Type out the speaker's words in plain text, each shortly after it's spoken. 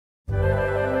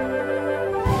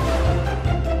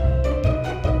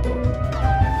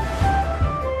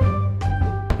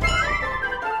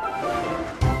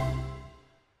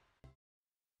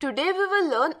Today we will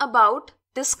learn about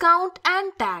discount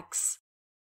and tax.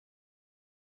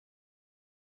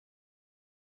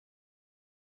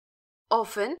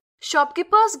 Often,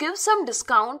 shopkeepers give some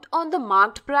discount on the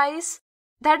marked price,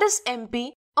 that is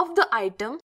MP, of the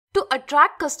item to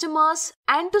attract customers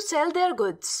and to sell their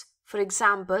goods. For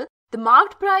example, the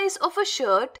marked price of a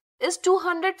shirt is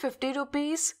 250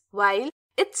 rupees while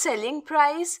its selling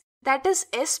price, that is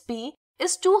SP,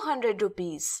 is 200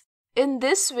 rupees. In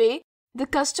this way, the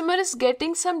customer is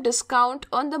getting some discount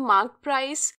on the marked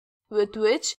price with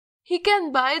which he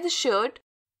can buy the shirt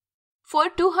for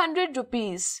 200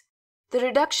 rupees. The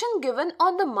reduction given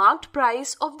on the marked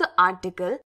price of the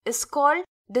article is called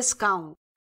discount.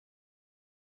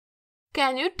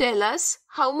 Can you tell us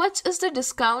how much is the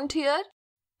discount here?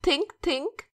 Think.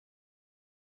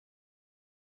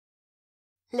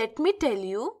 Let me tell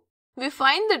you. We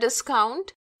find the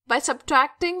discount by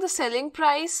subtracting the selling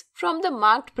price from the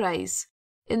marked price.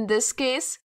 In this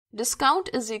case, discount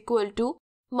is equal to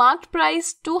marked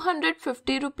price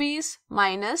 250 rupees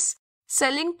minus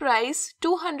selling price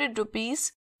 200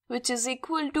 rupees, which is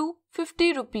equal to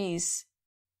 50 rupees.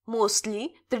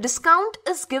 Mostly, the discount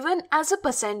is given as a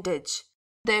percentage.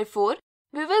 Therefore,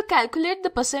 we will calculate the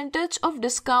percentage of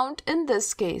discount in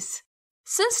this case.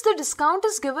 Since the discount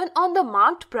is given on the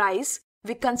marked price,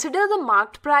 we consider the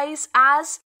marked price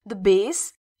as the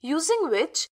base using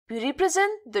which we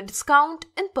represent the discount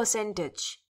in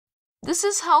percentage. This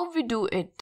is how we do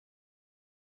it.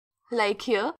 Like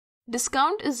here,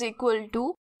 discount is equal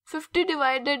to 50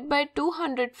 divided by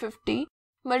 250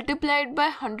 multiplied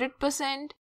by 100%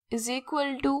 is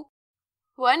equal to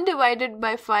 1 divided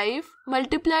by 5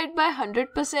 multiplied by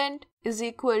 100% is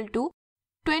equal to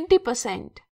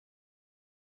 20%.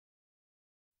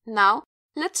 Now,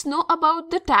 let's know about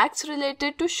the tax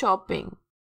related to shopping.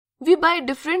 We buy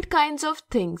different kinds of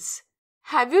things.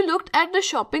 Have you looked at the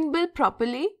shopping bill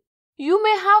properly? You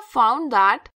may have found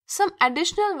that some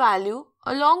additional value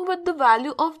along with the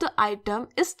value of the item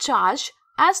is charged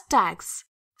as tax,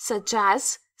 such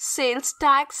as sales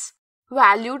tax,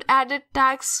 valued added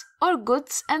tax, or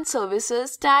goods and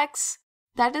services tax,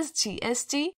 that is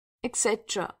GST,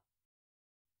 etc.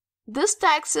 This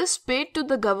tax is paid to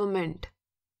the government,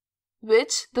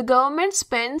 which the government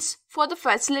spends for the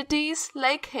facilities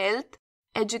like health,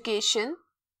 education,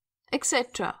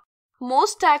 etc.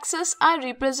 Most taxes are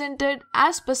represented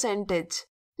as percentage.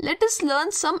 Let us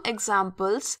learn some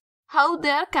examples how they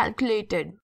are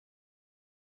calculated.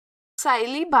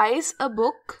 Saili buys a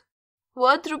book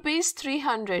worth rupees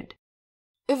 300.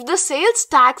 If the sales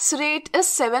tax rate is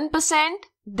 7%,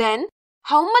 then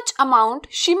how much amount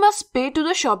she must pay to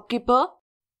the shopkeeper?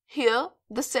 Here,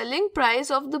 the selling price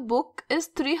of the book is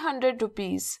 300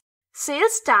 rupees.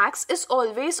 Sales tax is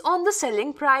always on the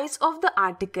selling price of the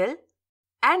article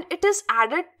and it is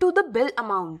added to the bill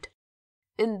amount.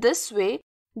 In this way,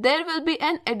 there will be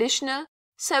an additional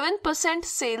 7%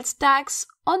 sales tax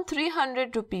on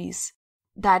 300 rupees.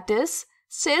 That is,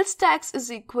 sales tax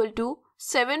is equal to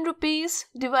 7 rupees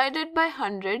divided by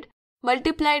 100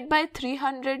 multiplied by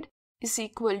 300 is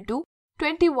equal to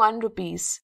 21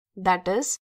 rupees. That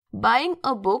is, buying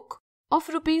a book of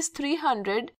rupees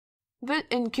 300 will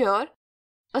incur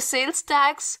a sales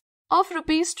tax of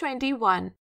rupees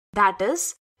 21. That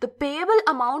is, the payable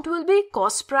amount will be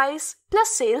cost price plus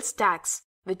sales tax,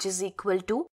 which is equal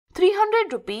to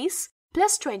 300 rupees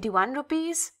plus 21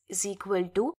 rupees is equal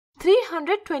to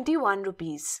 321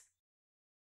 rupees.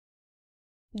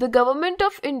 The Government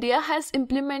of India has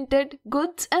implemented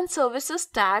Goods and Services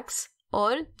Tax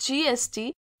or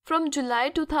GST from July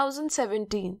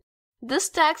 2017. This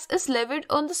tax is levied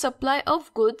on the supply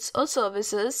of goods or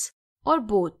services or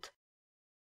both.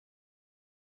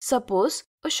 Suppose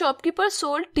a shopkeeper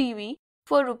sold TV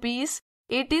for rupees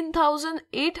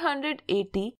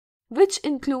 18,880, which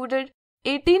included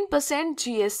 18%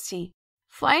 GST.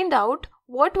 Find out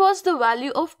what was the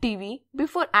value of TV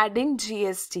before adding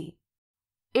GST.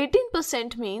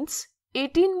 18% means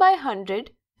 18 by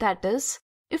 100, that is,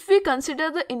 if we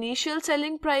consider the initial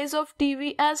selling price of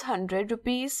TV as 100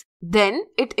 rupees, then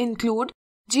it includes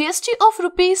GST of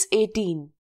rupees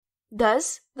 18.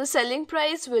 Thus, the selling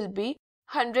price will be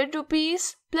 100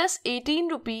 rupees plus 18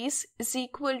 rupees is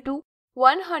equal to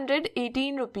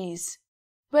 118 rupees.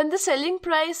 When the selling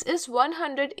price is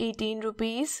 118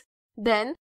 rupees,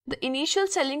 then the initial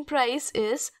selling price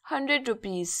is 100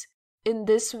 rupees. In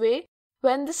this way,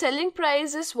 when the selling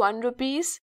price is 1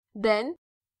 rupees, then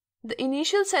the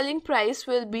initial selling price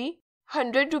will be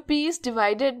 100 rupees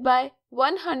divided by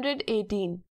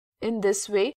 118. In this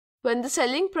way, when the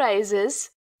selling price is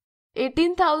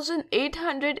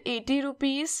 18,880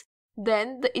 rupees,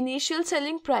 then the initial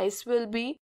selling price will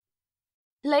be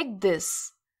like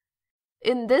this.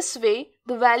 In this way,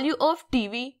 the value of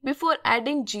TV before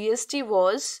adding GST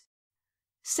was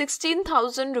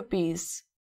 16,000 rupees.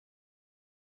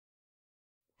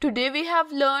 Today we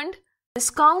have learned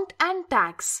discount and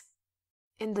tax.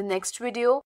 In the next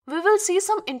video, we will see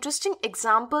some interesting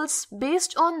examples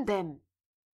based on them.